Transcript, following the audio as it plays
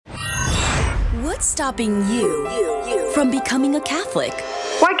What's stopping you from becoming a Catholic?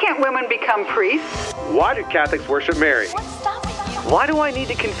 Why can't women become priests? Why do Catholics worship Mary? What's stopping you? Why do I need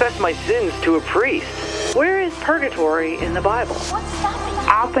to confess my sins to a priest? Where is purgatory in the Bible? What's stopping you?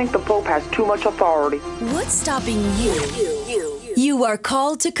 I think the Pope has too much authority. What's stopping you? You are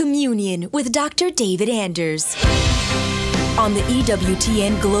called to communion with Dr. David Anders on the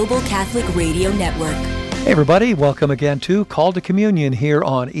EWTN Global Catholic Radio Network. Hey everybody, welcome again to Call to Communion here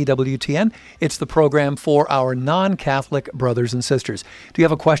on EWTN. It's the program for our non-Catholic brothers and sisters. Do you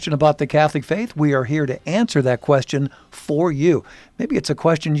have a question about the Catholic faith? We are here to answer that question for you. Maybe it's a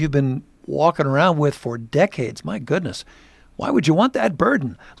question you've been walking around with for decades. My goodness, why would you want that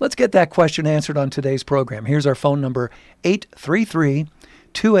burden? Let's get that question answered on today's program. Here's our phone number,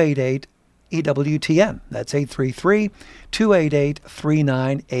 833-288-EWTN. That's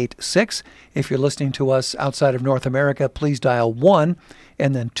 833-288-3986. If you're listening to us outside of North America, please dial 1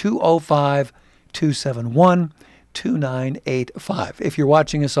 and then 205-271-2985. If you're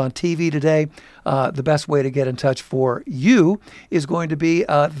watching us on TV today, the best way to get in touch for you is going to be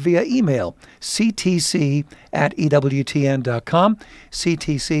via email, ctc@ewtn.com,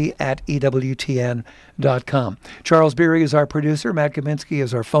 ctc@ewtn.com. Charles Beery is our producer. Matt Kaminsky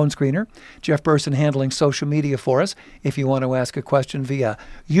is our phone screener. Jeff Burson handling social media for us. If you want to ask a question via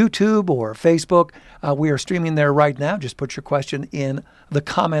YouTube or Facebook, we are streaming there right now. Just put your question in the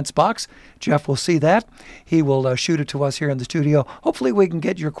comments box. Jeff will see that. He will shoot it to us here in the studio. Hopefully we can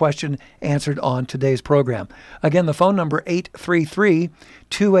get your question answered on today's program. Again, the phone number,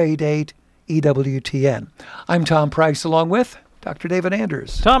 833-288-EWTN. I'm Tom Price along with Dr. David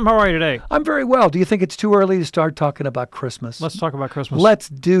Anders. Tom, how are you today? I'm very well. Do you think it's too early to start talking about Christmas? Let's talk about Christmas. Let's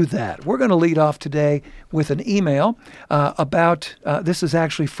do that. We're going to lead off today with an email about, this is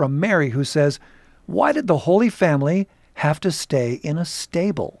actually from Mary, who says, why did the Holy Family have to stay in a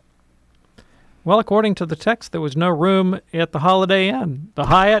stable? Well, according to the text, there was no room at the Holiday Inn, the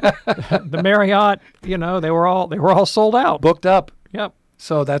Hyatt, the Marriott. You know, they were all sold out, Booked up. Yep,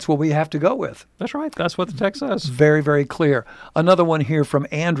 So that's what we have to go with. that's right. That's what the text says. Very, very clear. Another one here from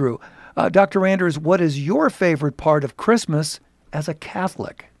Andrew. Dr. Anders, what is your favorite part of Christmas as a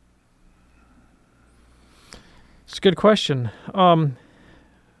Catholic? It's a good question.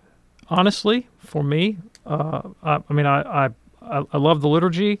 Honestly, for me, I love the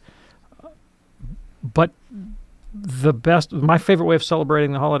liturgy, but my favorite way of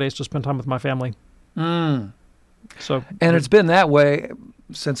celebrating the holidays is to spend time with my family. So, And it's been that way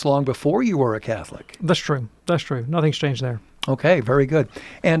since long before you were a Catholic. That's true. Nothing's changed there. Okay, very good.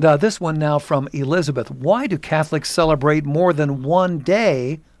 And this one now from Elizabeth. Why do Catholics celebrate more than one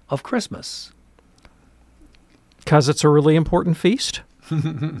day of Christmas? Because it's a really important feast,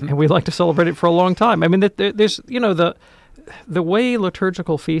 and we like to celebrate it for a long time. I mean, there's the way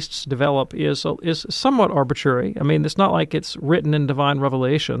liturgical feasts develop is somewhat arbitrary. I mean, it's not like it's written in divine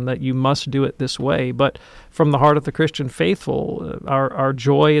revelation that you must do it this way, but from the heart of the Christian faithful, our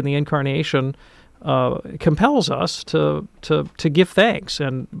joy in the Incarnation compels us to give thanks,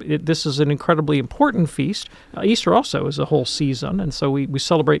 and this is an incredibly important feast. Easter also is a whole season, and so we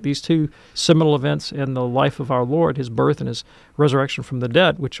celebrate these two seminal events in the life of our Lord, His birth and His resurrection from the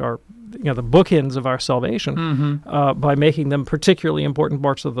dead, which are the bookends of our salvation, by making them particularly important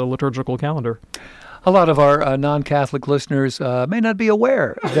parts of the liturgical calendar. A lot of our non-Catholic listeners may not be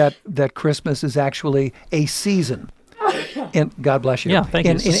aware that Christmas is actually a season. And God bless you. Yeah, thank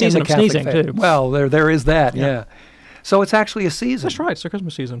you. It's a season the of Catholic sneezing, faith. too. Well, there is that, yeah. So it's actually a season. That's right. It's the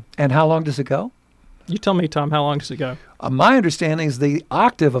Christmas season. And how long does it go? You tell me, Tom, how long does it go? My understanding is the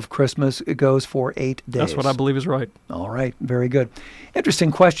octave of Christmas goes for 8 days. That's what I believe is right. All right, very good.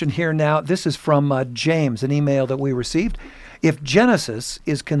 Interesting question here now. This is from James, an email that we received. If Genesis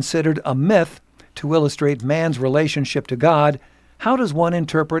is considered a myth to illustrate man's relationship to God, how does one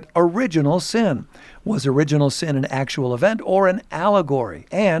interpret original sin? Was original sin an actual event or an allegory?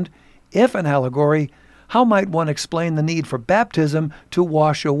 And if an allegory, how might one explain the need for baptism to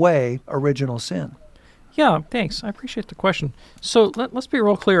wash away original sin? Yeah, thanks. I appreciate the question. So let's be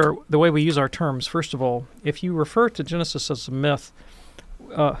real clear the way we use our terms. First of all, if you refer to Genesis as a myth,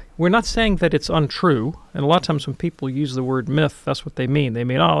 we're not saying that it's untrue. And a lot of times when people use the word myth, that's what they mean. They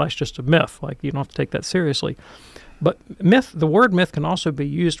mean, oh, that's just a myth. Like, you don't have to take that seriously. But myth, the word myth can also be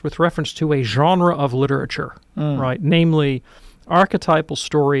used with reference to a genre of literature, right? Namely, archetypal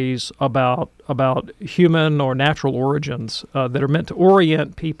stories about human or natural origins that are meant to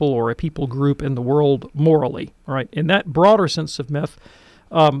orient people or a people group in the world morally, right? In that broader sense of myth,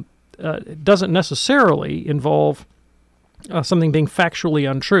 doesn't necessarily involve something being factually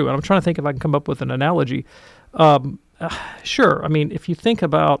untrue. And I'm trying to think if I can come up with an analogy. Sure. I mean, if you think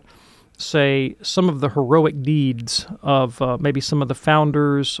about say, some of the heroic deeds of maybe some of the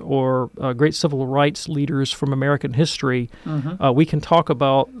founders or great civil rights leaders from American history, we can talk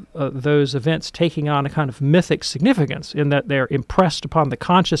about those events taking on a kind of mythic significance in that they're impressed upon the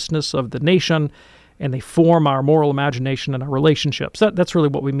consciousness of the nation and they form our moral imagination and our relationships. That's really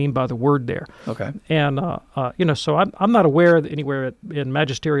what we mean by the word there. Okay. And, so I'm not aware that anywhere in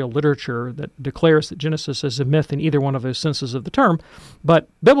magisterial literature that declares that Genesis is a myth in either one of those senses of the term, but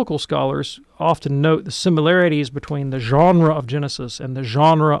biblical scholars often note the similarities between the genre of Genesis and the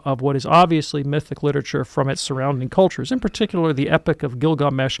genre of what is obviously mythic literature from its surrounding cultures, in particular the Epic of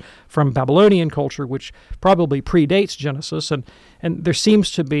Gilgamesh from Babylonian culture, which probably predates Genesis, and there seems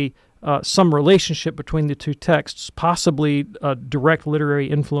to be some relationship between the two texts, possibly direct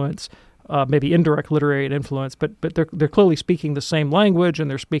literary influence, maybe indirect literary influence, but they're clearly speaking the same language and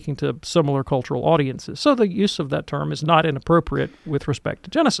they're speaking to similar cultural audiences. So the use of that term is not inappropriate with respect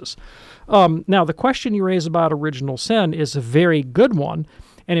to Genesis. Now, the question you raise about original sin is a very good one,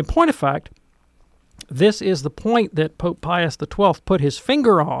 and in point of fact, this is the point that Pope Pius XII put his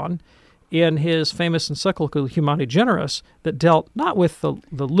finger on in his famous encyclical Humani Generis that dealt not with the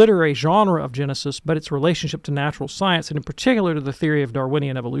literary genre of Genesis, but its relationship to natural science, and in particular to the theory of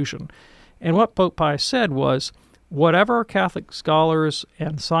Darwinian evolution. And what Pope Pius said was, whatever Catholic scholars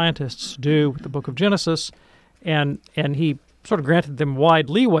and scientists do with the book of Genesis, and he sort of granted them wide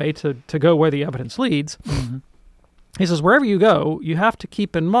leeway to go where the evidence leads, he says, wherever you go, you have to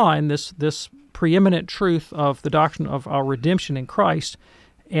keep in mind this preeminent truth of the doctrine of our redemption in Christ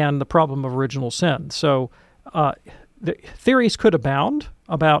and the problem of original sin. So the theories could abound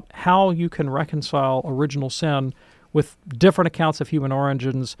about how you can reconcile original sin with different accounts of human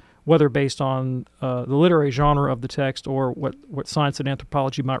origins, whether based on the literary genre of the text or what science and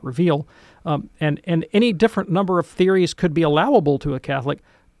anthropology might reveal. And any different number of theories could be allowable to a Catholic,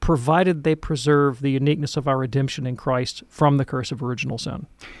 provided they preserve the uniqueness of our redemption in Christ from the curse of original sin.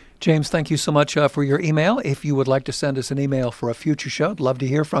 James, thank you so much for your email. If you would like to send us an email for a future show, I'd love to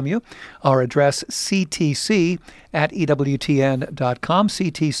hear from you. Our address, ctc@ewtn.com,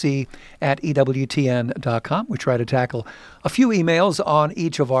 ctc@ewtn.com. We try to tackle a few emails on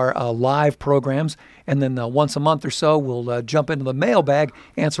each of our live programs, and then once a month or so, we'll jump into the mailbag,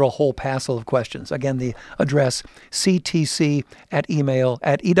 answer a whole passel of questions. Again, the address,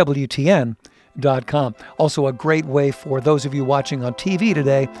 ctc@ewtn.com. Also a great way for those of you watching on TV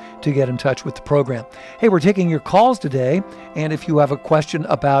today to get in touch with the program. Hey, we're taking your calls today, and if you have a question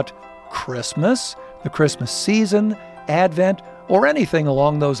about Christmas, the Christmas season, Advent, or anything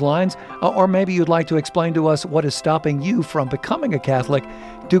along those lines, or maybe you'd like to explain to us what is stopping you from becoming a Catholic,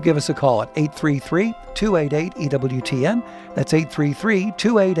 do give us a call at 833-288-EWTN. That's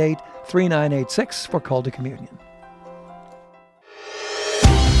 833-288-3986 for Call to Communion.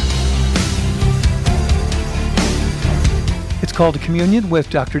 It's Call to Communion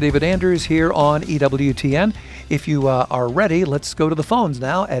with Dr. David Anders here on EWTN. If you are ready, let's go to the phones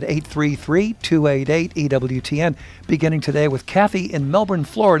now at 833-288-EWTN, beginning today with Kathy in Melbourne,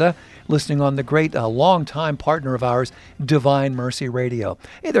 Florida, listening on the great longtime partner of ours, Divine Mercy Radio.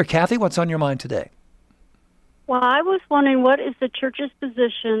 Hey there, Kathy. What's on your mind today? Well, I was wondering, what is the church's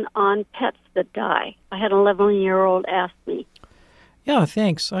position on pets that die? I had an 11-year-old ask me. Yeah,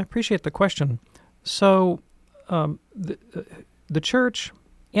 thanks. I appreciate the question. So, the church,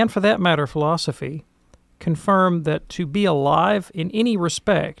 and for that matter, philosophy, confirm that to be alive in any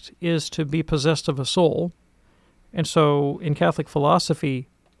respect is to be possessed of a soul. And so in Catholic philosophy,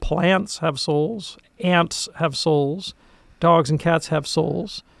 plants have souls, ants have souls, dogs and cats have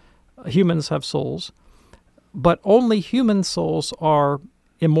souls, humans have souls, but only human souls are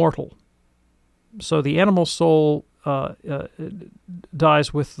immortal. So the animal soul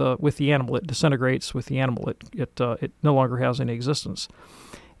dies with the animal. It disintegrates with the animal. It no longer has any existence.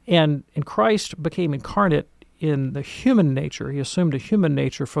 And Christ became incarnate in the human nature. He assumed a human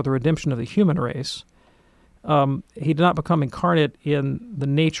nature for the redemption of the human race. He did not become incarnate in the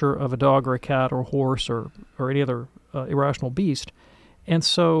nature of a dog or a cat or a horse or any other irrational beast. And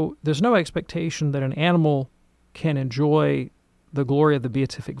so there's no expectation that an animal can enjoy the glory of the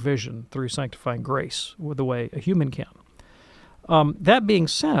beatific vision through sanctifying grace the way a human can. That being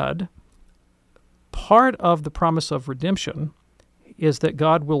said, part of the promise of redemption is that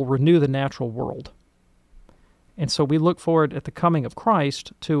God will renew the natural world. And so we look forward at the coming of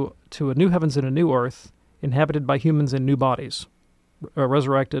Christ to a new heavens and a new earth inhabited by humans in new bodies,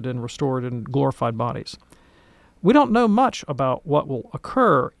 resurrected and restored and glorified bodies. We don't know much about what will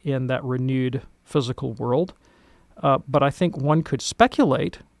occur in that renewed physical world, but I think one could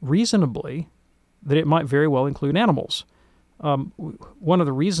speculate reasonably that it might very well include animals. one of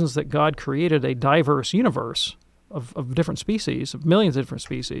the reasons that God created a diverse universe of different species, of millions of different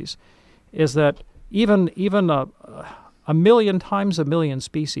species, is that even a million times a million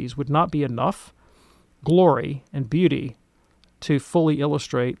species would not be enough glory and beauty to fully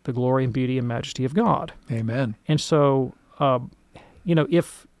illustrate the glory and beauty and majesty of God. Amen. And so,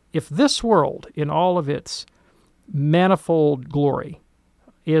 if this world in all of its manifold glory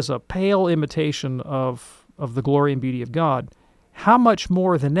is a pale imitation of the glory and beauty of God, how much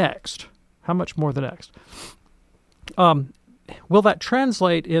more the next? How much more the next? Will that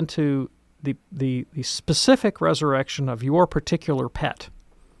translate into the specific resurrection of your particular pet?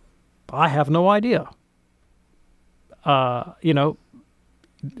 I have no idea.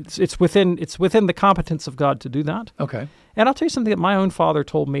 It's within the competence of God to do that. Okay. And I'll tell you something that my own father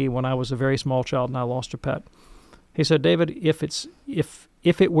told me when I was a very small child and I lost a pet. He said, David, if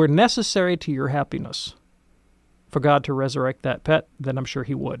it were necessary to your happiness for God to resurrect that pet, then I'm sure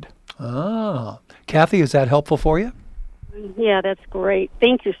he would. Ah. Kathy, is that helpful for you? Yeah, that's great.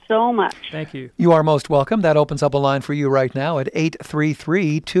 Thank you so much. Thank you. You are most welcome. That opens up a line for you right now at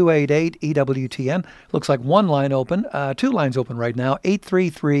 833-288-EWTN. Looks like one line open, two lines open right now,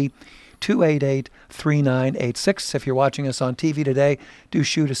 833-288-3986. If you're watching us on TV today, do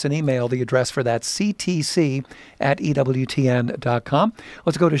shoot us an email. The address for that, ctc@EWTN.com.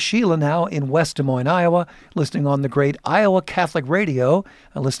 Let's go to Sheila now in West Des Moines, Iowa, listening on the great Iowa Catholic Radio,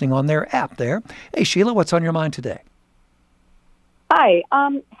 listening on their app there. Hey, Sheila, what's on your mind today? Hi,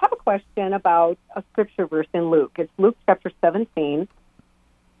 I have a question about a scripture verse in Luke. It's Luke chapter 17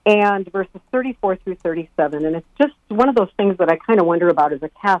 and verses 34 through 37. And it's just one of those things that I kind of wonder about as a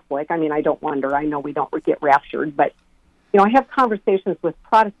Catholic. I mean, I don't wonder. I know we don't get raptured. But, I have conversations with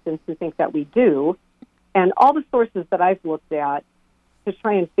Protestants who think that we do. And all the sources that I've looked at to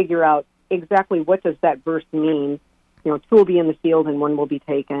try and figure out exactly what does that verse mean. Two will be in the field and one will be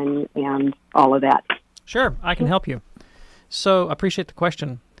taken and all of that. Sure, I can help you. So I appreciate the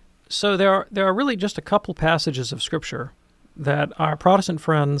question. So there are really just a couple passages of Scripture that our Protestant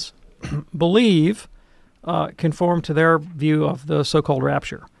friends believe conform to their view of the so-called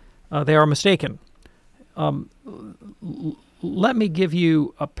rapture. They are mistaken. Let me give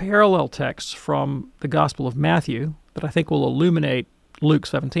you a parallel text from the Gospel of Matthew that I think will illuminate Luke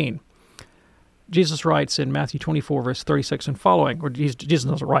 17. Jesus writes in Matthew 24, verse 36 and following, or Jesus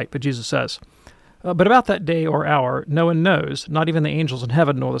doesn't write, but Jesus says, but about that day or hour no one knows, not even the angels in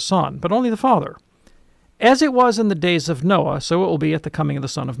heaven nor the Son, but only the Father. As it was in the days of Noah, so it will be at the coming of the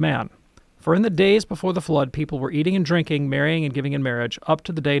Son of Man. For in the days before the flood, people were eating and drinking, marrying and giving in marriage, up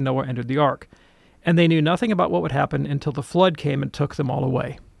to the day Noah entered the ark. And they knew nothing about what would happen until the flood came and took them all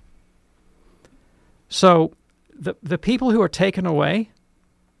away. So the people who are taken away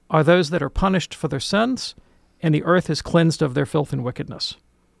are those that are punished for their sins, and the earth is cleansed of their filth and wickedness.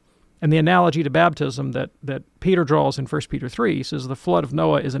 And the analogy to baptism that Peter draws in 1 Peter 3 says the flood of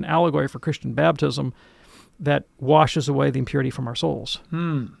Noah is an allegory for Christian baptism that washes away the impurity from our souls.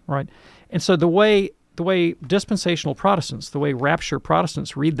 Right? And so the way dispensational Protestants, the way rapture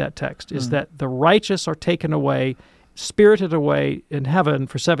Protestants read that text is that the righteous are taken away, spirited away in heaven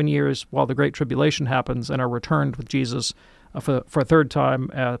for 7 years while the Great Tribulation happens and are returned with Jesus for a third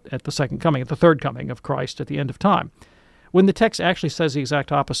time at the second coming, at the third coming of Christ at the end of time. When the text actually says the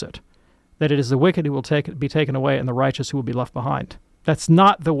exact opposite, that it is the wicked who will be taken away and the righteous who will be left behind. That's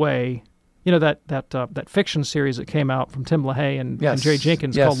not the way, that fiction series that came out from Tim LaHaye and Jerry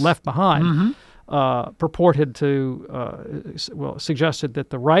Jenkins called Left Behind, purported to, suggested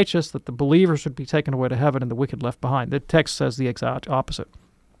that the righteous, that the believers would be taken away to heaven and the wicked left behind. The text says the exact opposite.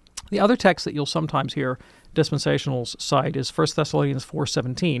 The other text that you'll sometimes hear dispensationals cite is 1 Thessalonians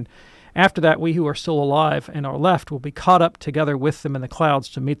 4:17. After that, we who are still alive and are left will be caught up together with them in the clouds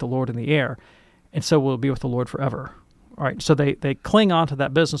to meet the Lord in the air, and so we'll be with the Lord forever. All right, so they cling on to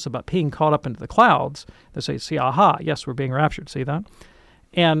that business about being caught up into the clouds. They say, see, aha, yes, we're being raptured, see that?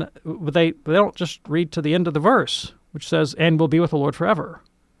 And they don't just read to the end of the verse, which says, and we'll be with the Lord forever.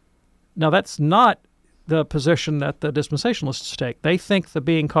 Now, that's not the position that the dispensationalists take. They think the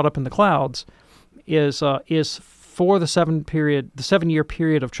being caught up in the clouds is for the 7-year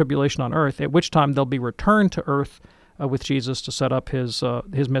period of tribulation on earth, at which time they'll be returned to earth with Jesus to set up his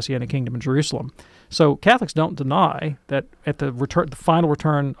messianic kingdom in Jerusalem. So Catholics don't deny that at the final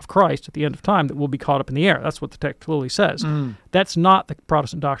return of Christ at the end of time that we'll be caught up in the air. That's what the text clearly says. That's not the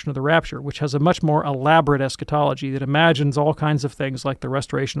Protestant doctrine of the rapture, which has a much more elaborate eschatology that imagines all kinds of things like the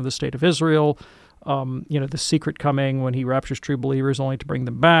restoration of the state of Israel, the secret coming when he raptures true believers only to bring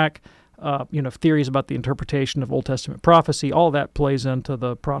them back, theories about the interpretation of Old Testament prophecy. All that plays into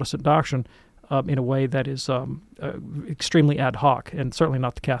the Protestant doctrine. in a way that is extremely ad hoc and certainly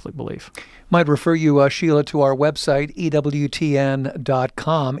not the Catholic belief. Might refer you, Sheila, to our website,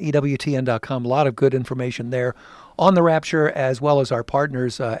 EWTN.com, EWTN.com. A lot of good information there on the rapture, as well as our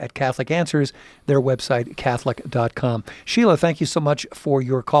partners at Catholic Answers, their website, Catholic.com. Sheila, thank you so much for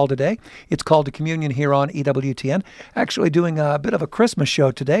your call today. It's Called to Communion here on EWTN. Actually doing a bit of a Christmas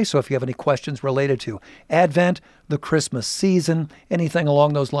show today, so if you have any questions related to Advent, the Christmas season, anything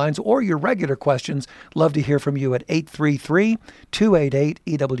along those lines, or your regular questions, love to hear from you at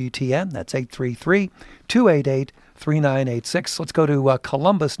 833-288-EWTN. That's 833-288-3986. Let's go to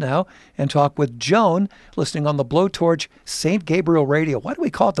Columbus now and talk with Joan, listening on the Blowtorch St. Gabriel Radio. Why do we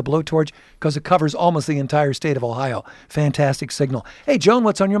call it the Blowtorch? Because it covers almost the entire state of Ohio. Fantastic signal. Hey, Joan,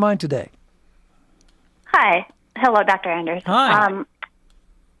 what's on your mind today? Hi. Hello, Dr. Anders. Hi.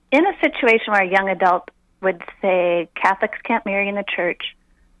 In a situation where a young adult would say Catholics can't marry in the church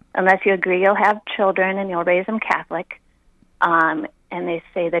unless you agree you'll have children and you'll raise them Catholic, and they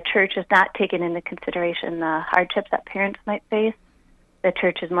say the church is not taking into consideration the hardships that parents might face. The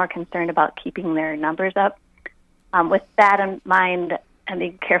church is more concerned about keeping their numbers up. With that in mind, and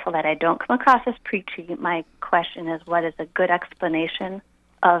being careful that I don't come across as preachy, my question is, what is a good explanation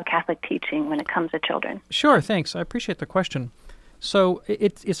of Catholic teaching when it comes to children? Sure, thanks. I appreciate the question. So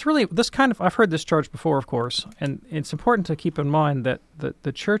it's really this kind of, I've heard this charge before, of course, and it's important to keep in mind that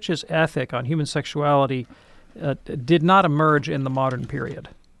the church's ethic on human sexuality did not emerge in the modern period.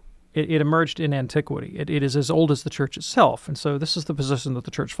 It emerged in antiquity. It is as old as the church itself. And so this is the position that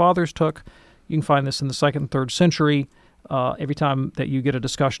the church fathers took. You can find this in the 2nd and 3rd century. Every time that you get a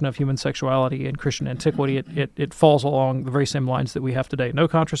discussion of human sexuality in Christian antiquity, it falls along the very same lines that we have today. No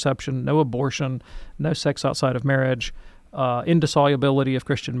contraception, no abortion, no sex outside of marriage, indissolubility of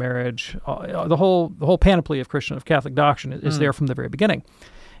Christian marriage. The whole panoply of Catholic doctrine is there from the very beginning.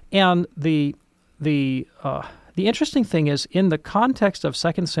 And the interesting thing is, in the context of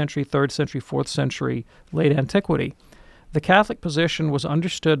 2nd century, 3rd century, 4th century, late antiquity, the Catholic position was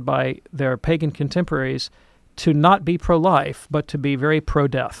understood by their pagan contemporaries to not be pro-life, but to be very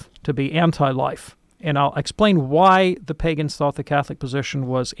pro-death, to be anti-life. And I'll explain why the pagans thought the Catholic position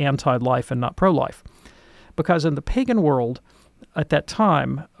was anti-life and not pro-life. Because in the pagan world at that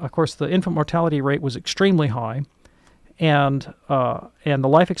time, of course, the infant mortality rate was extremely high, and the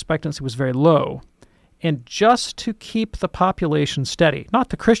life expectancy was very low. And just to keep the population steady, not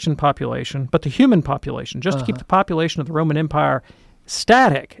the Christian population, but the human population, just to keep the population of the Roman Empire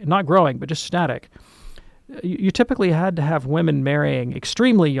static, not growing, but just static, you typically had to have women marrying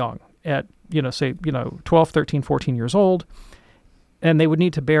extremely young at, 12, 13, 14 years old, and they would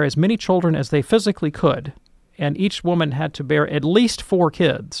need to bear as many children as they physically could, and each woman had to bear at least 4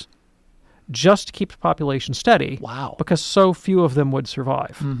 kids just to keep the population steady. Wow. Because so few of them would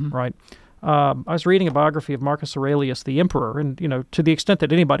survive, right? I was reading a biography of Marcus Aurelius, the emperor, and, to the extent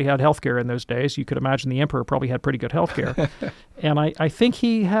that anybody had health care in those days, you could imagine the emperor probably had pretty good health care. And I think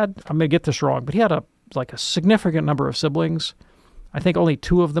he had, I'm going to get this wrong, but he had a significant number of siblings. I think only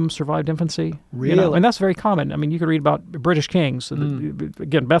 2 of them survived infancy. Really? And that's very common. I mean, you could read about British kings.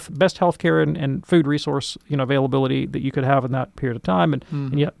 Again, best health care and food resource availability that you could have in that period of time,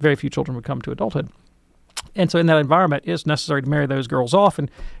 and yet very few children would come to adulthood. And so in that environment, it's necessary to marry those girls off and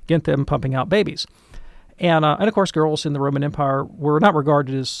get them pumping out babies. And of course, girls in the Roman Empire were not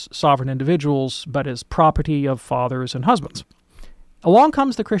regarded as sovereign individuals, but as property of fathers and husbands. Along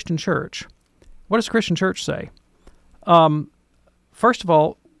comes the Christian church. What does the Christian church say? First of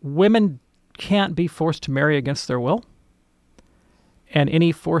all, women can't be forced to marry against their will, and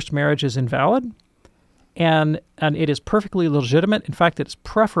any forced marriage is invalid, and it is perfectly legitimate. In fact, it's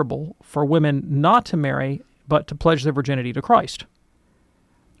preferable for women not to marry, but to pledge their virginity to Christ.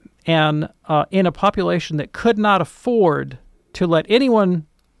 And in a population that could not afford to let anyone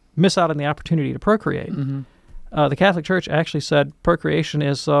miss out on the opportunity to procreate, the Catholic Church actually said procreation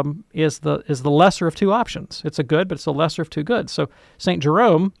is the lesser of 2 options. It's a good, but it's the lesser of 2 goods. So St.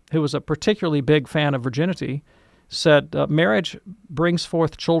 Jerome, who was a particularly big fan of virginity, said marriage brings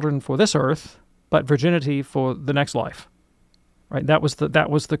forth children for this earth, but virginity for the next life. Right? That was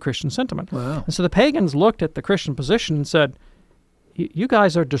the Christian sentiment. Wow. And so the pagans looked at the Christian position and said, "You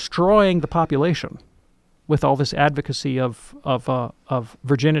guys are destroying the population with all this advocacy of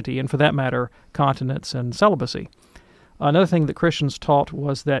virginity, and for that matter, continence and celibacy." Another thing that Christians taught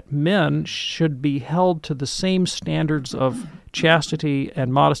was that men should be held to the same standards of chastity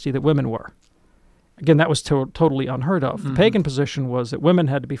and modesty that women were. Again, that was totally unheard of. The pagan position was that women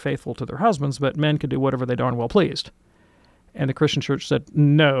had to be faithful to their husbands, but men could do whatever they darn well pleased. And the Christian church said,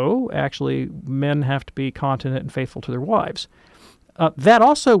 no, actually, men have to be continent and faithful to their wives. That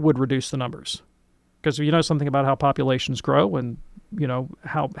also would reduce the numbers. because you know something about how populations grow and, you know,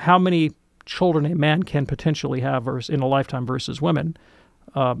 how many children a man can potentially have in a lifetime versus women.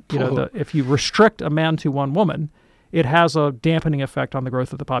 If you restrict a man to one woman, it has a dampening effect on the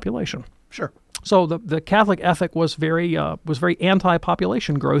growth of the population. Sure. So the Catholic ethic was very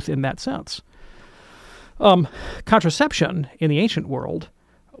anti-population growth in that sense. Contraception in the ancient world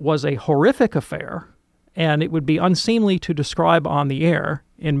was a horrific affair, and it would be unseemly to describe on the air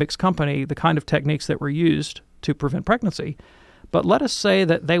in mixed company the kind of techniques that were used to prevent pregnancy. But let us say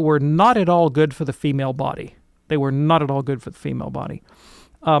that they were not at all good for the female body. They were not at all good for the female body.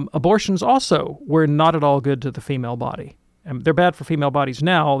 Abortions also were not at all good to the female body. And they're bad for female bodies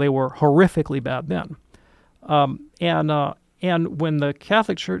now. They were horrifically bad then. And when the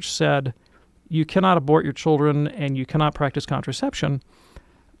Catholic Church said, you cannot abort your children and you cannot practice contraception,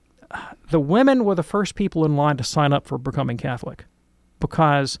 the women were the first people in line to sign up for becoming Catholic,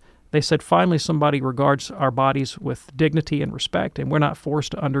 because they said, finally, somebody regards our bodies with dignity and respect, and we're not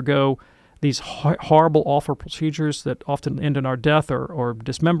forced to undergo these horrible, awful procedures that often end in our death or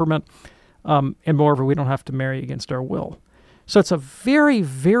dismemberment. And moreover, we don't have to marry against our will. So it's a very,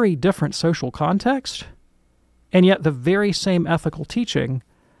 very different social context, and yet the very same ethical teaching.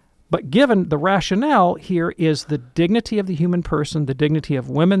 But given the rationale here is the dignity of the human person, the dignity of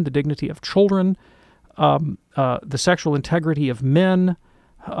women, the dignity of children, the sexual integrity of men,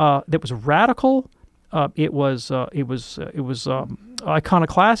 that was radical. It was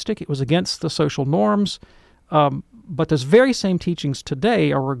iconoclastic. It was against the social norms. But those very same teachings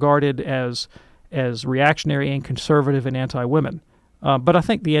today are regarded as reactionary and conservative and anti-women. But I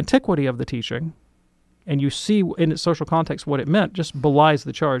think the antiquity of the teaching, and you see in its social context what it meant, just belies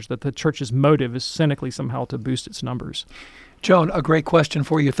the charge that the church's motive is cynically somehow to boost its numbers. Joan, a great question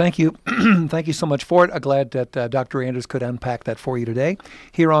for you. Thank you. Thank you so much for it. I'm glad that Dr. Anders could unpack that for you today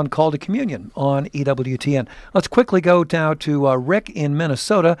here on Call to Communion on EWTN. Let's quickly go now to Rick in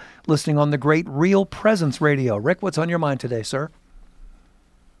Minnesota, listening on the great Real Presence Radio. Rick, what's on your mind today, sir?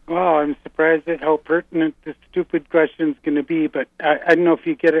 Well, I'm surprised at how pertinent this stupid question is going to be, but I don't know if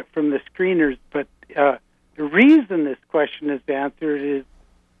you get it from the screeners, but the reason this question is answered is,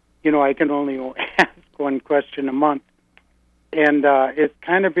 I can only ask one question a month. And it's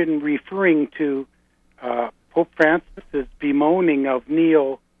kind of been referring to Pope Francis's bemoaning of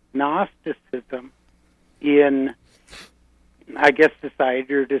neo-Gnosticism in, I guess,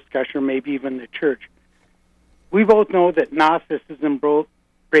 society or discussion, or maybe even the church. We both know that Gnosticism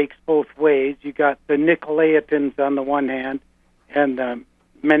breaks both ways. You got the Nicolaitans on the one hand and the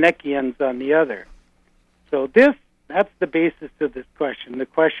Manichaeans on the other. So that's the basis of this question. The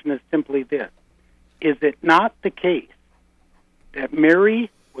question is simply this: is it not the case that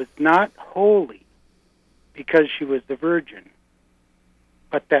Mary was not holy because she was the virgin,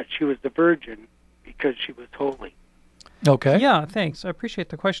 but that she was the virgin because she was holy? Okay. Yeah, thanks. I appreciate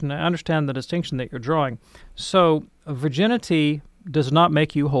the question. I understand the distinction that you're drawing. So virginity does not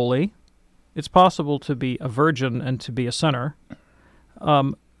make you holy. It's possible to be a virgin and to be a sinner.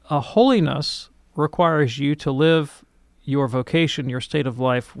 A holiness requires you to live your vocation, your state of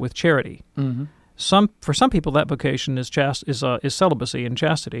life, with charity. Mm-hmm. For some people, that vocation is celibacy and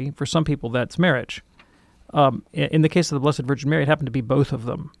chastity. For some people, that's marriage. In the case of the Blessed Virgin Mary, it happened to be both of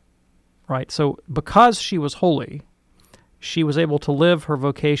them, right? So because she was holy, she was able to live her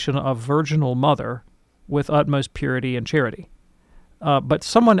vocation of virginal mother with utmost purity and charity. But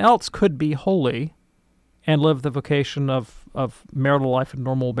someone else could be holy and live the vocation of marital life and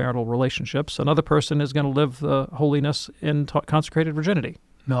normal marital relationships. Another person is going to live the holiness in consecrated virginity.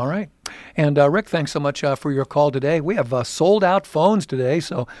 All right. And Rick, thanks so much for your call today. We have sold-out phones today,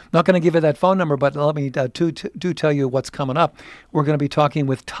 so I'm not going to give you that phone number, but let me do tell you what's coming up. We're going to be talking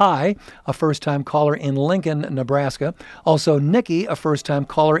with Ty, a first-time caller in Lincoln, Nebraska. Also, Nikki, a first-time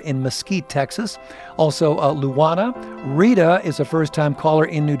caller in Mesquite, Texas. Also, Luana. Rita is a first-time caller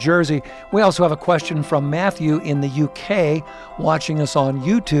in New Jersey. We also have a question from Matthew in the UK watching us on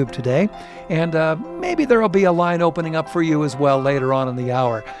YouTube today. And maybe there will be a line opening up for you as well later on in the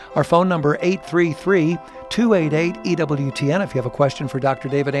hour. Our phone number, 833-288-EWTN. If you have a question for Dr.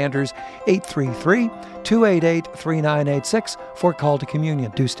 David Anders, 833-288-3986 for Call to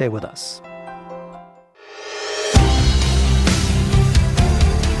Communion. Do stay with us.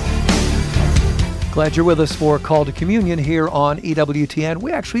 Glad you're with us for Call to Communion here on EWTN.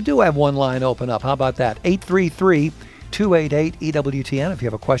 We actually do have one line open up. How about that? 833-288-EWTN. If you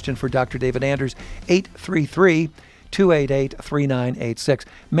have a question for Dr. David Anders, 833-288-3986.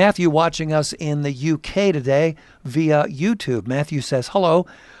 Matthew watching us in the UK today via YouTube. Matthew says, hello,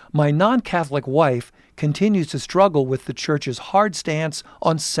 my non-Catholic wife continues to struggle with the Church's hard stance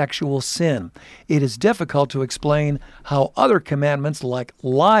on sexual sin. It is difficult to explain how other commandments like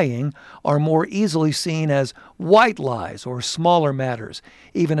lying are more easily seen as white lies or smaller matters,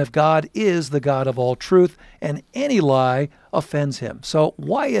 even if God is the God of all truth and any lie offends him. So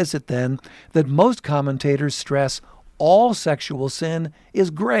why is it then that most commentators stress all sexual sin is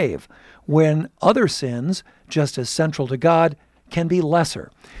grave, when other sins, just as central to God, can be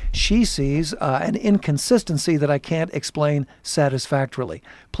lesser? She sees an inconsistency that I can't explain satisfactorily.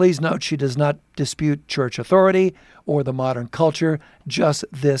 Please note she does not dispute church authority or the modern culture, just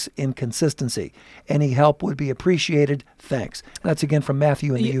this inconsistency. Any help would be appreciated. Thanks. That's again from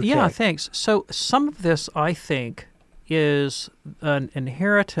Matthew in the UK. Yeah, thanks. So some of this, I think, is an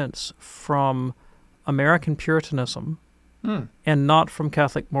inheritance from American Puritanism and not from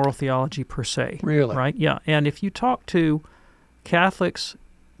Catholic moral theology per se. Really? Right? Yeah. And if you talk to Catholics,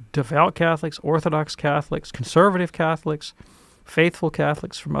 devout Catholics, Orthodox Catholics, conservative Catholics, faithful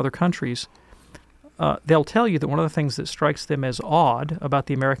Catholics from other countries, they'll tell you that one of the things that strikes them as odd about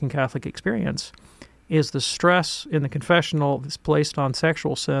the American Catholic experience is the stress in the confessional that's placed on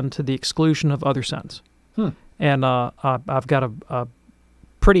sexual sin to the exclusion of other sins. And I've got a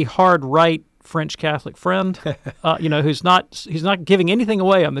pretty hard right French Catholic friend, who's not giving anything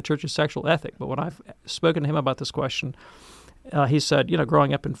away on the Church's sexual ethic. But when I've spoken to him about this question, he said,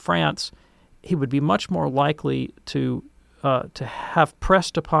 growing up in France, he would be much more likely to have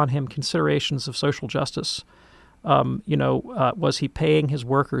pressed upon him considerations of social justice. Was he paying his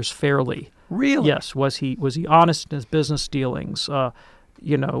workers fairly? Really? Yes. Was he honest in his business dealings?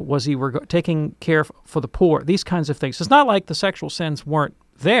 Was he taking care for the poor? These kinds of things. It's not like the sexual sins weren't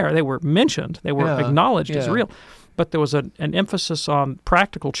there. They were mentioned. They were acknowledged as real. But there was an emphasis on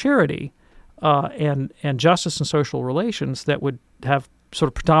practical charity and justice and social relations that would have sort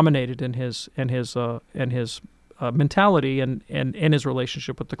of predominated in his mentality and in his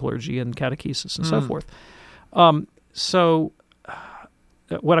relationship with the clergy and catechesis and so forth. So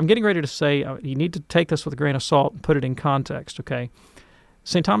what I'm getting ready to say, you need to take this with a grain of salt and put it in context, okay?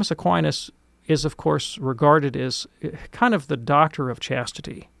 St. Thomas Aquinas is, of course, regarded as kind of the doctor of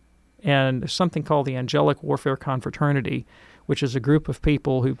chastity. And there's something called the Angelic Warfare Confraternity, which is a group of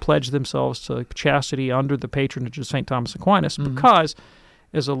people who pledge themselves to chastity under the patronage of St. Thomas Aquinas, because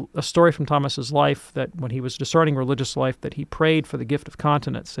there's a story from Thomas's life that when he was discerning religious life, that he prayed for the gift of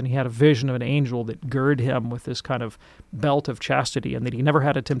continence, and he had a vision of an angel that girded him with this kind of belt of chastity, and that he never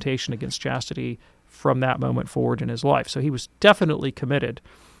had a temptation against chastity from that moment forward in his life. So he was definitely committed.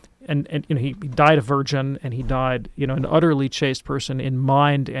 And he died a virgin, and he died, an utterly chaste person in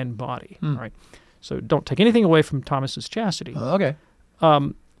mind and body. Right. So don't take anything away from Thomas's chastity. Okay.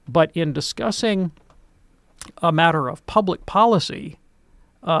 But in discussing a matter of public policy,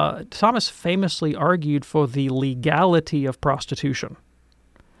 Thomas famously argued for the legality of prostitution.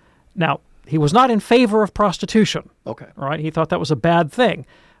 Now, he was not in favor of prostitution. Okay. Right? He thought that was a bad thing.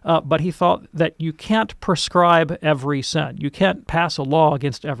 But he thought that you can't prescribe every sin. You can't pass a law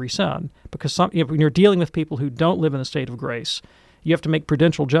against every sin, because when you're dealing with people who don't live in a state of grace, you have to make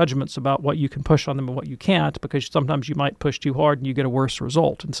prudential judgments about what you can push on them and what you can't, because sometimes you might push too hard and you get a worse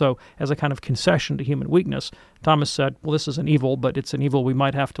result. And so as a kind of concession to human weakness, Thomas said, well, this is an evil, but it's an evil we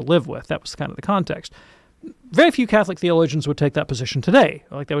might have to live with. That was kind of the context. Very few Catholic theologians would take that position today.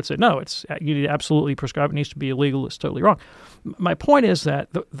 Like they would say, no, you need to absolutely prescribe. It needs to be illegal. It's totally wrong. My point is that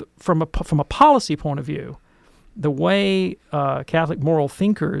from a policy point of view, the way Catholic moral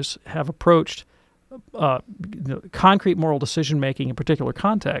thinkers have approached concrete moral decision making in particular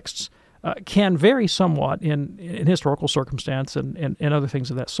contexts can vary somewhat in historical circumstance and other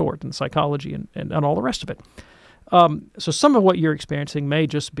things of that sort, and psychology and all the rest of it. So some of what you're experiencing may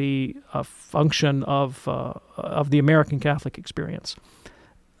just be a function of the American Catholic experience.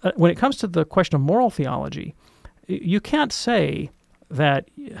 When it comes to the question of moral theology, you can't say that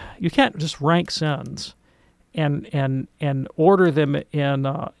you can't just rank sins and order them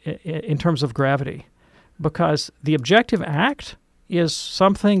in terms of gravity, because the objective act is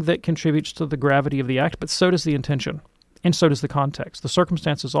something that contributes to the gravity of the act, but so does the intention, and so does the context. The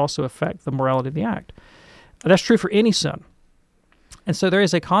circumstances also affect the morality of the act. That's true for any sin. And so there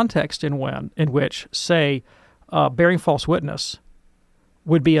is a context in which, say, bearing false witness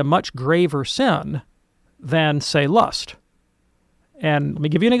would be a much graver sin than, say, lust. And let me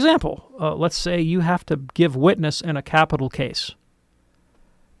give you an example. Let's say you have to give witness in a capital case.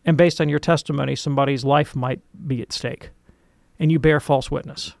 And based on your testimony, somebody's life might be at stake. And you bear false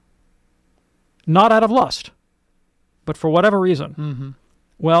witness. Not out of lust, but for whatever reason.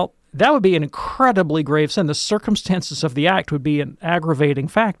 Well, that would be an incredibly grave sin. The circumstances of the act would be an aggravating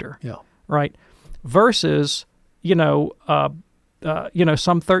factor. Yeah. Right? versus, some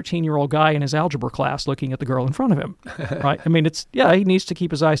 13-year-old guy in his algebra class looking at the girl in front of him, right? I mean, he needs to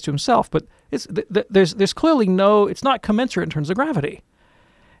keep his eyes to himself, but there's clearly it's not commensurate in terms of gravity.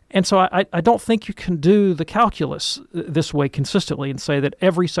 And so I don't think you can do the calculus this way consistently and say that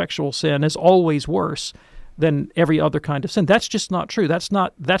every sexual sin is always worse than every other kind of sin. That's just not true. That's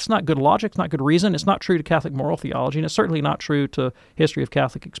not good logic. It's not good reason. It's not true to Catholic moral theology, and it's certainly not true to history of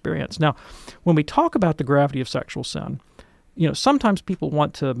Catholic experience. Now, when we talk about the gravity of sexual sin, sometimes people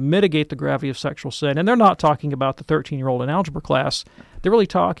want to mitigate the gravity of sexual sin, and they're not talking about the 13-year-old in algebra class. They're really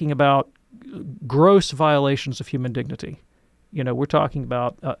talking about gross violations of human dignity. We're talking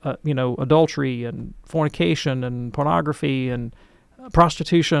about, adultery and fornication and pornography and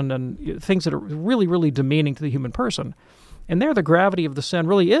prostitution and things that are really, really demeaning to the human person. And there the gravity of the sin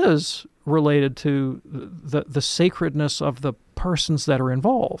really is related to the sacredness of the persons that are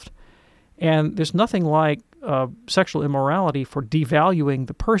involved. And there's nothing like sexual immorality for devaluing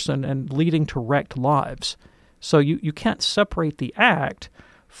the person and leading to wrecked lives. So you can't separate the act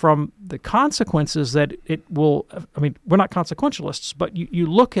from the consequences that it will. I mean, we're not consequentialists, but you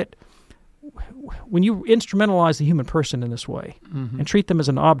look at when you instrumentalize the human person in this way and treat them as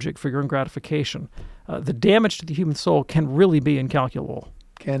an object for your own gratification, the damage to the human soul can really be incalculable.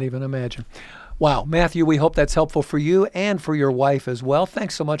 Can't even imagine. Wow. Matthew, we hope that's helpful for you and for your wife as well.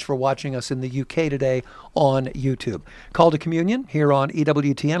 Thanks so much for watching us in the UK today on YouTube. Call to Communion here on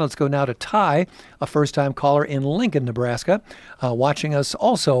EWTN. Let's go now to Ty, a first-time caller in Lincoln, Nebraska, watching us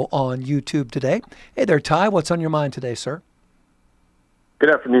also on YouTube today. Hey there, Ty. What's on your mind today, sir? Good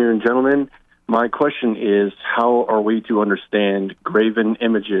afternoon, gentlemen. My question is, how are we to understand graven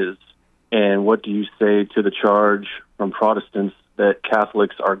images, and what do you say to the charge from Protestants that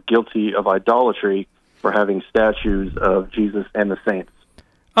Catholics are guilty of idolatry for having statues of Jesus and the saints?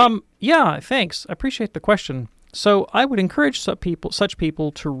 Yeah, thanks. I appreciate the question. So I would encourage such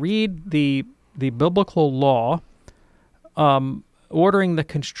people to read the biblical law ordering the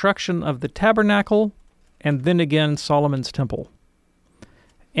construction of the tabernacle and then again Solomon's temple.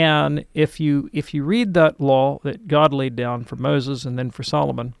 And if you read that law that God laid down for Moses and then for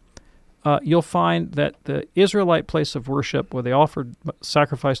Solomon, you'll find that the Israelite place of worship, where they offered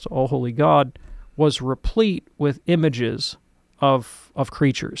sacrifice to all holy God, was replete with images of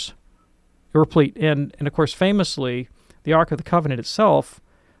creatures. Replete. And of course, famously, the Ark of the Covenant itself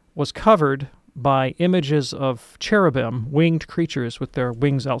was covered by images of cherubim, winged creatures with their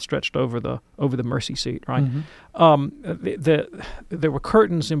wings outstretched over the mercy seat, right? There were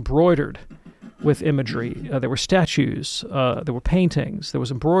curtains embroidered with imagery. There were statues. There were paintings. There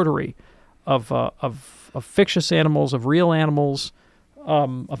was embroidery of fictitious animals, of real animals,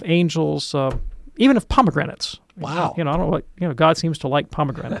 of angels, even of pomegranates. Wow! I don't know what God seems to like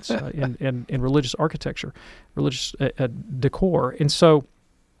pomegranates in religious architecture, religious decor, and so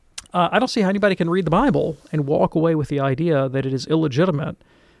I don't see how anybody can read the Bible and walk away with the idea that it is illegitimate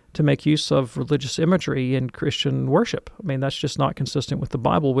to make use of religious imagery in Christian worship. I mean, that's just not consistent with the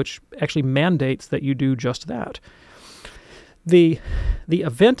Bible, which actually mandates that you do just that. The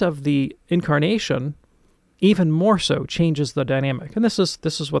event of the incarnation even more so changes the dynamic. And this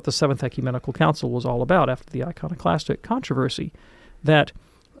is what the Seventh Ecumenical Council was all about after the iconoclastic controversy, that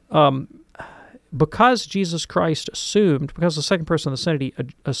because Jesus Christ because the second person of the Trinity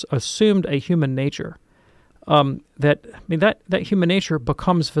assumed a human nature, that human nature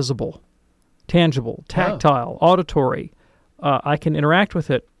becomes visible, tangible, tactile, auditory. I can interact with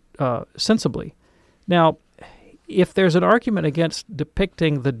it sensibly. Now, if there's an argument against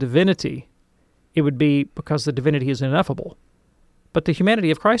depicting the divinity, it would be because the divinity is ineffable. But the humanity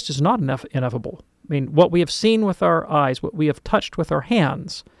of Christ is not ineffable. I mean, what we have seen with our eyes, what we have touched with our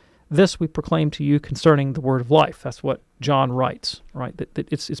hands, this we proclaim to you concerning the word of life. That's what John writes, right? That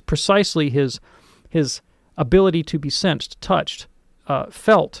it's precisely his ability to be sensed, touched,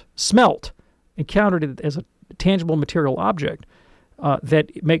 felt, smelt, encountered as a tangible material object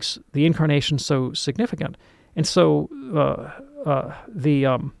that makes the incarnation so significant. And so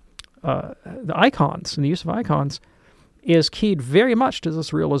the icons and the use of icons is keyed very much to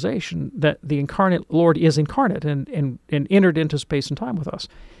this realization that the incarnate Lord is incarnate and entered into space and time with us.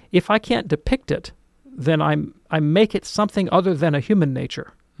 If I can't depict it, then I make it something other than a human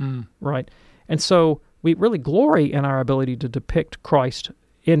nature, right? And so we really glory in our ability to depict Christ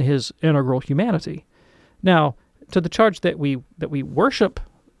in his integral humanity. Now, to the charge that we worship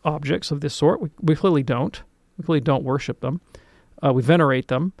objects of this sort, we clearly don't. We clearly don't worship them. We venerate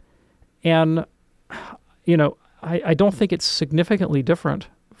them. And, I don't think it's significantly different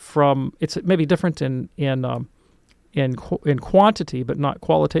from, it's maybe different in quantity, but not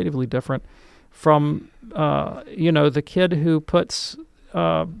qualitatively different from the kid who puts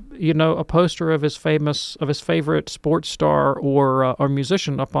a poster of his favorite sports star or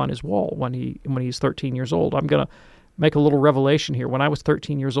musician up on his wall when he's 13 years old. I'm going to make a little revelation here. When I was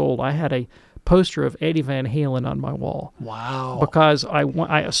 13 years old, I had a poster of Eddie Van Halen on my wall. Wow. Because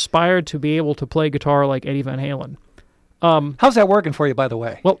I aspired to be able to play guitar like Eddie Van Halen. How's that working for you, by the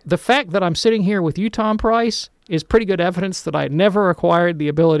way? Well, the fact that I'm sitting here with you, Tom Price, is pretty good evidence that I never acquired the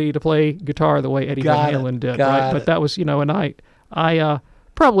ability to play guitar the way Eddie Van Halen did. Right? But that was, and I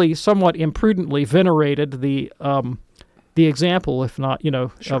probably somewhat imprudently venerated the example, if not,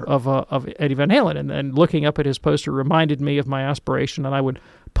 sure, of Eddie Van Halen. And looking up at his poster reminded me of my aspiration, and I would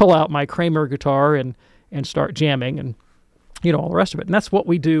pull out my Kramer guitar and start jamming and, all the rest of it. And that's what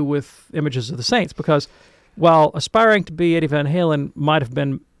we do with Images of the Saints, because while aspiring to be Eddie Van Halen might have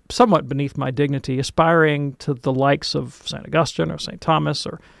been somewhat beneath my dignity, aspiring to the likes of St. Augustine or St. Thomas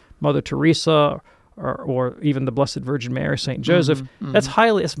or Mother Teresa or even the Blessed Virgin Mary, St. Joseph,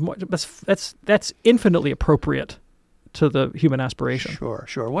 that's infinitely appropriate to the human aspiration.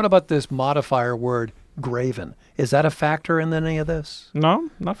 Sure. What about this modifier word, graven? Is that a factor in any of this? No,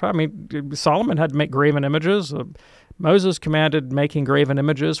 not. I mean, Solomon had to make graven images. Moses commanded making graven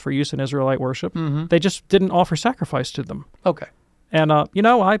images for use in Israelite worship. Mm-hmm. They just didn't offer sacrifice to them. Okay. And,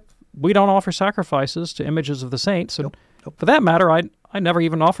 we don't offer sacrifices to images of the saints. And Nope. for that matter, I never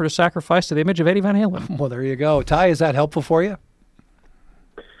even offered a sacrifice to the image of Eddie Van Halen. Well, there you go. Ty, is that helpful for you?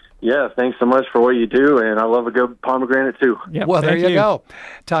 Yeah, thanks so much for what you do, and I love a good pomegranate too. Yep, well, there you go.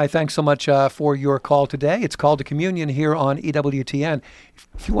 Ty, thanks so much for your call today. It's Called to Communion here on EWTN.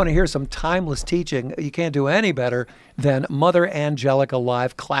 If you want to hear some timeless teaching, you can't do any better than Mother Angelica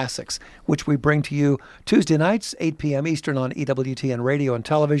Live Classics, which we bring to you Tuesday nights, 8 p.m. Eastern on EWTN radio and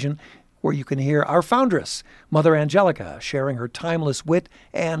television, where you can hear our foundress, Mother Angelica, sharing her timeless wit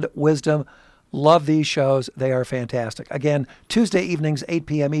and wisdom. Love these shows. They are fantastic. Again, Tuesday evenings, 8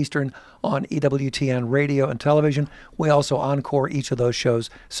 p.m. Eastern on EWTN radio and television. We also encore each of those shows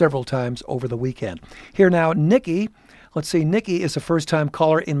several times over the weekend. Here now, Nikki. Let's see, Nikki is a first-time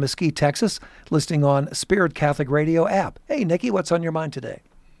caller in Mesquite, Texas, listening on Spirit Catholic Radio app. Hey, Nikki, what's on your mind today?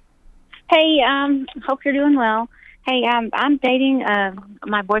 Hey, hope you're doing well. Hey, I'm dating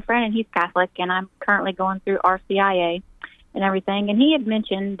my boyfriend, and he's Catholic, and I'm currently going through RCIA and everything, and he had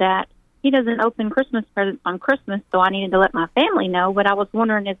mentioned that he doesn't open Christmas presents on Christmas, so I needed to let my family know. But I was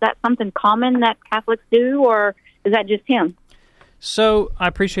wondering, is that something common that Catholics do, or is that just him? So I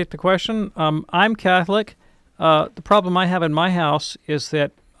appreciate the question. I'm Catholic. The problem I have in my house is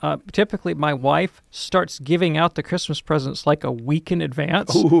that typically my wife starts giving out the Christmas presents like a week in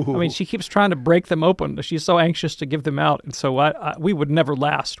advance. Ooh. I mean, she keeps trying to break them open. She's so anxious to give them out. And so we would never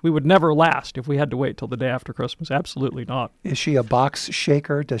last. We would never last if we had to wait till the day after Christmas. Absolutely not. Is she a box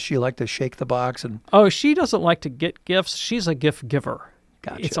shaker? Does she like to shake the box? Oh, she doesn't like to get gifts. She's a gift giver.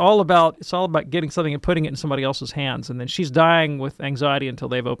 Gotcha. It's all about getting something and putting it in somebody else's hands, and then she's dying with anxiety until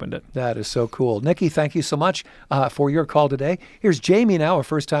they've opened it. That is so cool. Nikki, thank you so much for your call today. Here's Jamie now, a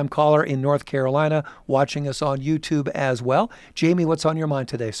first-time caller in North Carolina, watching us on YouTube as well. Jamie, what's on your mind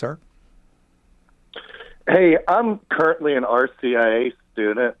today, sir? Hey, I'm currently an RCIA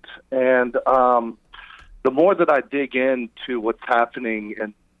student, and the more that I dig into what's happening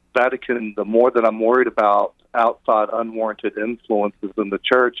in Vatican, the more that I'm worried about outside unwarranted influences in the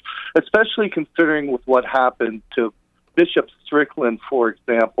church, especially considering with what happened to Bishop Strickland, for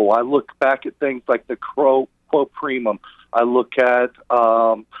example. I look back at things like the Quo Primum. I look at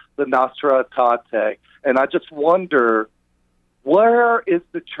the Nostra Aetate, and I just wonder, where is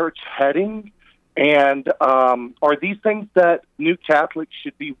the church heading? And are these things that new Catholics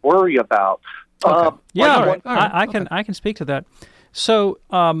should be worried about? Okay. I can speak to that. So,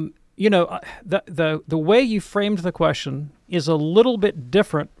 the way you framed the question is a little bit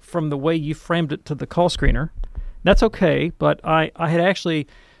different from the way you framed it to the call screener. That's okay, but I had actually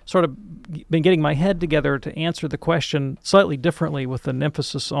sort of been getting my head together to answer the question slightly differently with an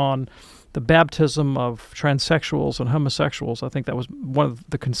emphasis on the baptism of transsexuals and homosexuals. I think that was one of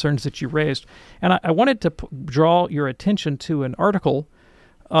the concerns that you raised. And I wanted to draw your attention to an article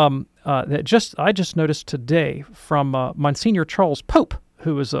that I just noticed today from Monsignor Charles Pope,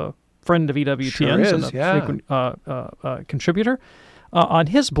 who is a friend of EWTN's and a frequent contributor, on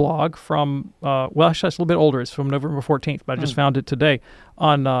his blog from, it's a little bit older, it's from November 14th, but I just found it today,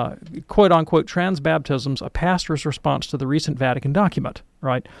 on quote-unquote trans baptisms, a pastor's response to the recent Vatican document,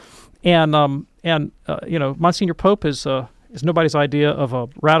 right? And Monsignor Pope is nobody's idea of a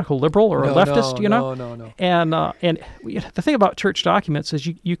radical liberal or a leftist, No. And the thing about church documents is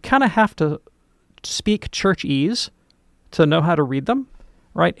you kind of have to speak churchese to know how to read them.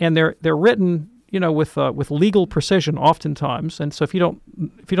 right? And they're written, with legal precision oftentimes. And so if you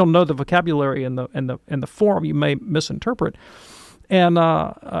don't know the vocabulary and the form, you may misinterpret. And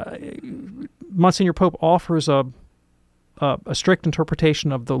Monsignor Pope offers a strict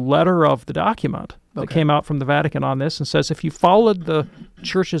interpretation of the letter of the document that came out from the Vatican on this, and says if you followed the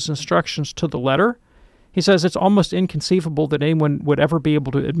Church's instructions to the letter, he says it's almost inconceivable that anyone would ever be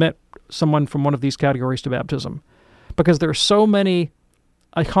able to admit someone from one of these categories to baptism, because there are so many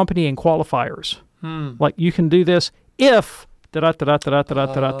accompanying qualifiers. Like, you can do this if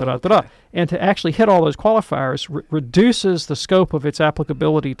da-da-da-da-da-da-da-da-da-da-da. And to actually hit all those qualifiers reduces the scope of its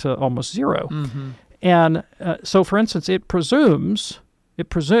applicability to almost zero. And so, for instance, it presumes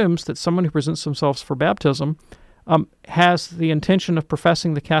that someone who presents themselves for baptism has the intention of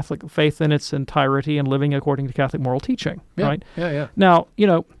professing the Catholic faith in its entirety and living according to Catholic moral teaching, right? Yeah. Now,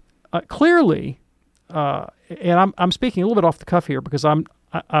 clearly, and I'm speaking a little bit off the cuff here because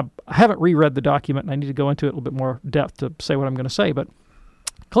I haven't reread the document, and I need to go into it a little bit more depth to say what I'm going to say. But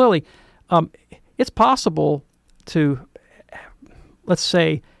clearly, it's possible to, let's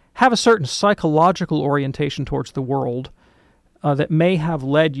say, have a certain psychological orientation towards the world that may have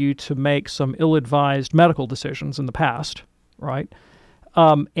led you to make some ill-advised medical decisions in the past, right?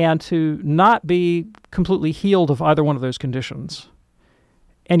 And to not be completely healed of either one of those conditions,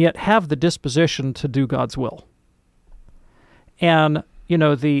 and yet have the disposition to do God's will. And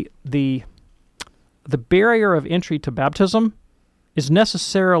the barrier of entry to baptism is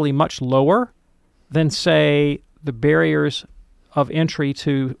necessarily much lower than, say, the barriers of entry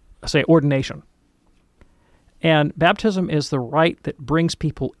to, say, ordination. And baptism is the rite that brings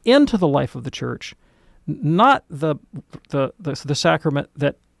people into the life of the church, not the sacrament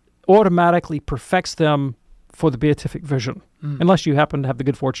that automatically perfects them for the beatific vision, unless you happen to have the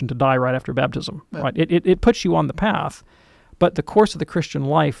good fortune to die right after baptism. Yeah. Right? It puts you on the path, but the course of the Christian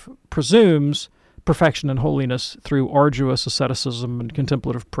life presumes perfection and holiness through arduous asceticism and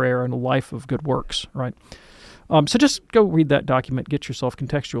contemplative prayer and a life of good works. Right? So just go read that document, get yourself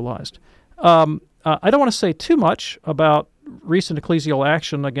contextualized. I don't want to say too much about recent ecclesial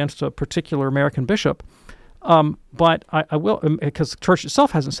action against a particular American bishop, but I will, because the church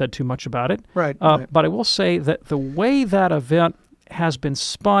itself hasn't said too much about it. Right. But I will say that the way that event has been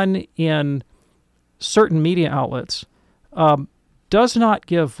spun in certain media outlets does not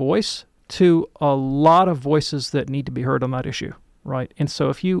give voice to a lot of voices that need to be heard on that issue. Right. And so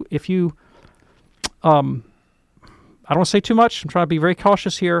if you I don't want to say too much. I'm trying to be very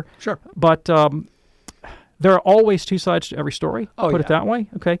cautious here. Sure. But there are always two sides to every story. Put it that way.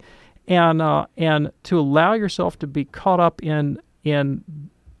 Okay. And to allow yourself to be caught up in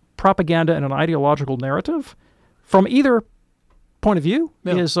propaganda and an ideological narrative from either point of view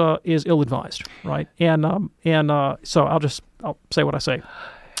is ill-advised, right? And so I'll say what I say.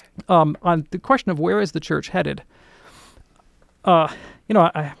 On the question of where is the church headed, I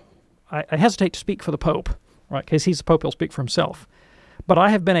hesitate to speak for the Pope, right? Because he's the Pope, he'll speak for himself. But I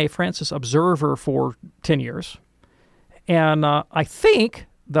have been a Francis observer for 10 years, and I think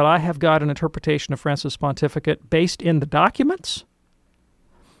that I have got an interpretation of Francis' pontificate based in the documents,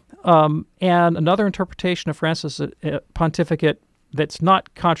 and another interpretation of Francis' pontificate that's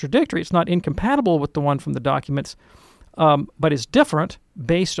not contradictory, it's not incompatible with the one from the documents, but is different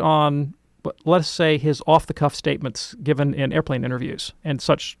based on, let's say, his off-the-cuff statements given in airplane interviews and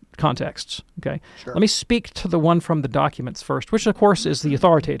such contexts. Okay, Sure. Let me speak to the one from the documents first, which, of course, is the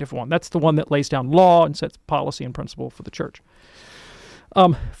authoritative one. That's the one that lays down law and sets policy and principle for the church.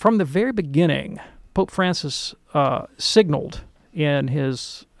 From the very beginning, Pope Francis signaled in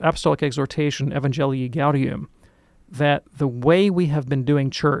his apostolic exhortation, Evangelii Gaudium, that the way we have been doing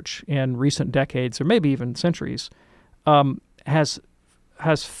church in recent decades, or maybe even centuries, has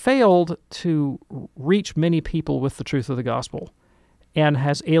failed to reach many people with the truth of the gospel and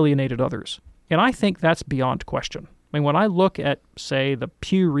has alienated others. And I think that's beyond question. I mean, when I look at, say, the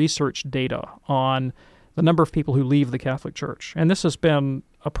Pew Research data on the number of people who leave the Catholic Church, and this has been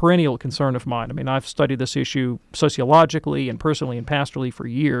a perennial concern of mine. I mean, I've studied this issue sociologically and personally and pastorally for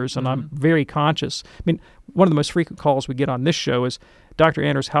years, and I'm very conscious. I mean, one of the most frequent calls we get on this show is, Dr.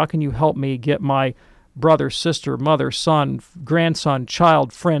 Anders, how can you help me get my brother, sister, mother, son, grandson,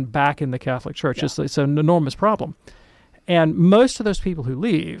 child, friend back in the Catholic Church? Yeah. It's an enormous problem. And most of those people who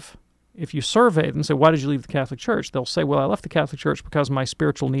leave, if you survey them and say, why did you leave the Catholic Church? They'll say, well, I left the Catholic Church because my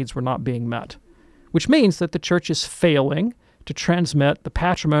spiritual needs were not being met, which means that the church is failing to transmit the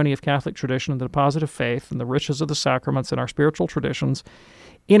patrimony of Catholic tradition and the deposit of faith and the riches of the sacraments and our spiritual traditions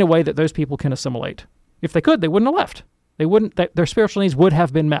in a way that those people can assimilate. If they could, they wouldn't have left. They wouldn't. Their spiritual needs would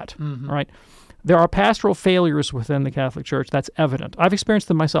have been met, right? There are pastoral failures within the Catholic Church. That's evident. I've experienced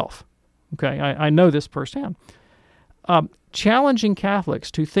them myself. Okay, I know this firsthand. Challenging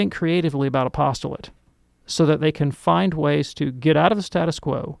Catholics to think creatively about apostolate so that they can find ways to get out of the status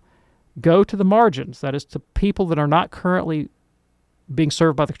quo, go to the margins, that is, to people that are not currently being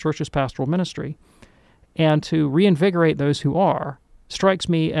served by the Church's pastoral ministry, and to reinvigorate those who are, strikes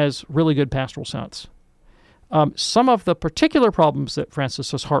me as really good pastoral sense. Some of the particular problems that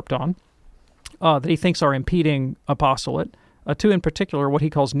Francis has harped on, that he thinks are impeding apostolate, two in particular, what he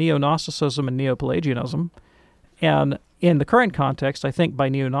calls neo-Gnosticism and neo-Pelagianism. And in the current context, I think by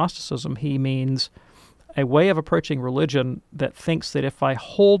neo-Gnosticism he means a way of approaching religion that thinks that if I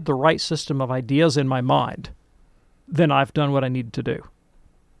hold the right system of ideas in my mind, then I've done what I need to do.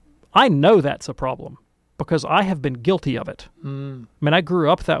 I know that's a problem because I have been guilty of it. I mean, I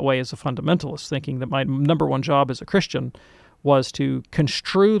grew up that way as a fundamentalist, thinking that my number one job as a Christian was to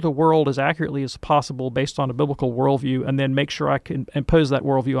construe the world as accurately as possible based on a biblical worldview and then make sure I can impose that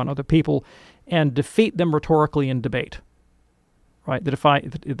worldview on other people and defeat them rhetorically in debate. Right?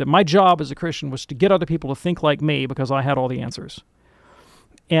 That my job as a Christian was to get other people to think like me because I had all the answers.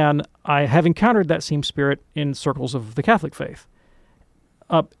 And I have encountered that same spirit in circles of the Catholic faith.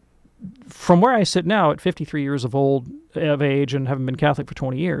 From where I sit now at 53 years of age and having been Catholic for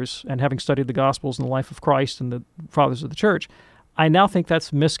 20 years and having studied the Gospels and the life of Christ and the fathers of the Church, I now think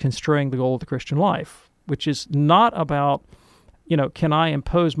that's misconstruing the goal of the Christian life, which is not about, can I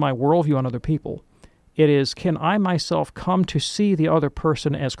impose my worldview on other people? It is, can I myself come to see the other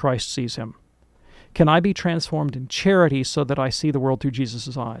person as Christ sees him? Can I be transformed in charity so that I see the world through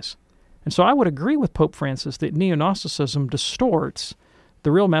Jesus' eyes? And so I would agree with Pope Francis that neo-Gnosticism distorts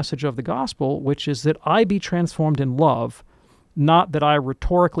the real message of the gospel, which is that I be transformed in love, not that I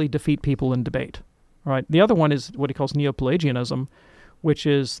rhetorically defeat people in debate. Right? The other one is what he calls neo-Pelagianism, which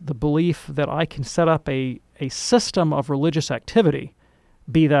is the belief that I can set up a system of religious activity,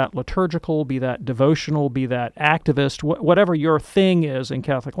 be that liturgical, be that devotional, be that activist, whatever your thing is in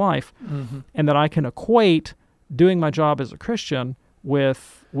Catholic life, and that I can equate doing my job as a Christian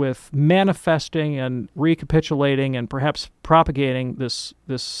with manifesting and recapitulating and perhaps propagating this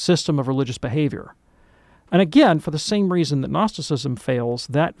system of religious behavior. And again, for the same reason that Gnosticism fails,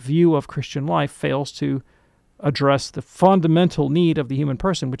 that view of Christian life fails to address the fundamental need of the human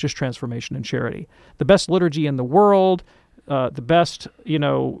person, which is transformation and charity. The best liturgy in the world, the best,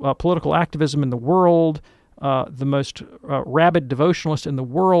 political activism in the world, the most rabid devotionalist in the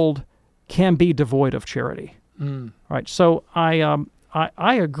world can be devoid of charity. Right. So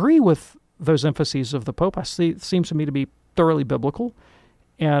I agree with those emphases of the Pope. It seems to me to be thoroughly biblical,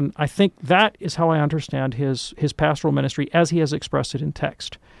 and I think that is how I understand his pastoral ministry as he has expressed it in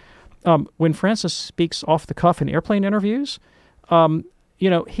text. When Francis speaks off the cuff in airplane interviews,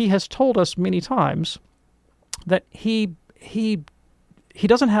 he has told us many times that he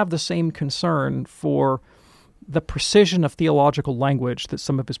doesn't have the same concern for the precision of theological language that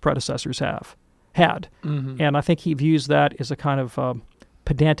some of his predecessors had. And I think he views that as a kind of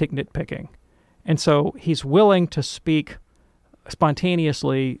pedantic nitpicking. And so he's willing to speak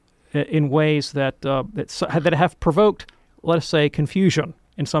spontaneously in ways that have provoked, let us say, confusion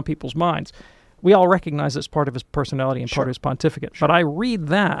in some people's minds. We all recognize it's part of his personality and part of his pontificate. But I read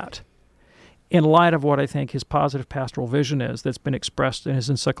that in light of what I think his positive pastoral vision is that's been expressed in his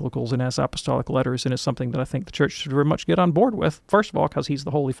encyclicals and his apostolic letters, and is something that I think the Church should very much get on board with, first of all, because he's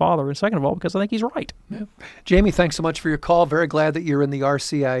the Holy Father, and second of all, because I think he's right. Yeah. Jamie, thanks so much for your call. Very glad that you're in the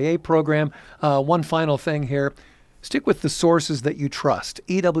RCIA program. One final thing here. Stick with the sources that you trust.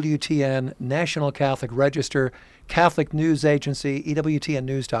 EWTN, National Catholic Register, Catholic News Agency,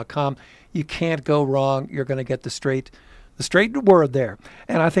 EWTNnews.com. You can't go wrong. You're going to get the straight word there.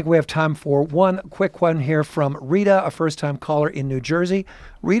 And I think we have time for one quick one here from Rita, a first-time caller in New Jersey.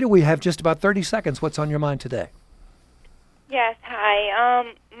 Rita, we have just about 30 seconds. What's on your mind today? Yes,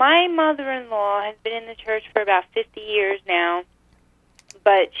 hi. My mother-in-law has been in the church for about 50 years now,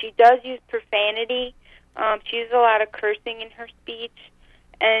 but she does use profanity. She uses a lot of cursing in her speech.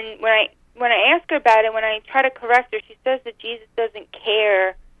 And when I ask her about it, when I try to correct her, she says that Jesus doesn't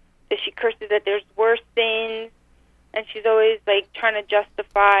care that she curses, that there's worse sins. And she's always trying to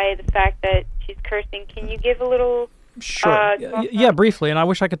justify the fact that she's cursing. Can you give a little? Sure. Yeah, briefly. And I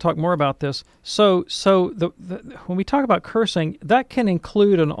wish I could talk more about this. So when we talk about cursing, that can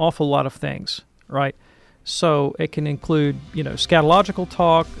include an awful lot of things, right? So it can include, scatological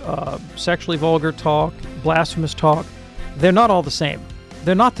talk, sexually vulgar talk, blasphemous talk. They're not all the same.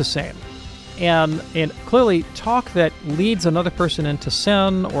 They're not the same. And clearly, talk that leads another person into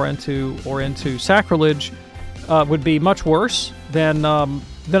sin or into sacrilege would be much worse than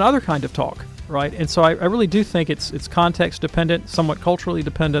other kind of talk, right? And so I really do think it's context dependent, somewhat culturally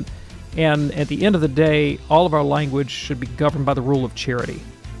dependent, and at the end of the day, all of our language should be governed by the rule of charity.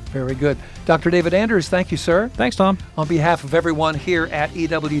 Very good. Dr. David Anders, thank you, sir. Thanks, Tom. On behalf of everyone here at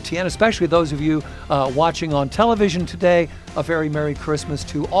EWTN, especially those of you watching on television today, a very Merry Christmas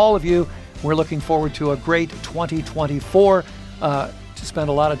to all of you. We're looking forward to a great 2024 to spend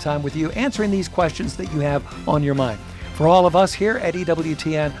a lot of time with you answering these questions that you have on your mind. For all of us here at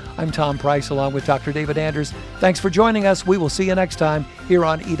EWTN, I'm Tom Price along with Dr. David Anders. Thanks for joining us. We will see you next time here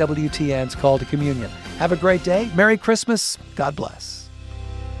on EWTN's Call to Communion. Have a great day. Merry Christmas. God bless.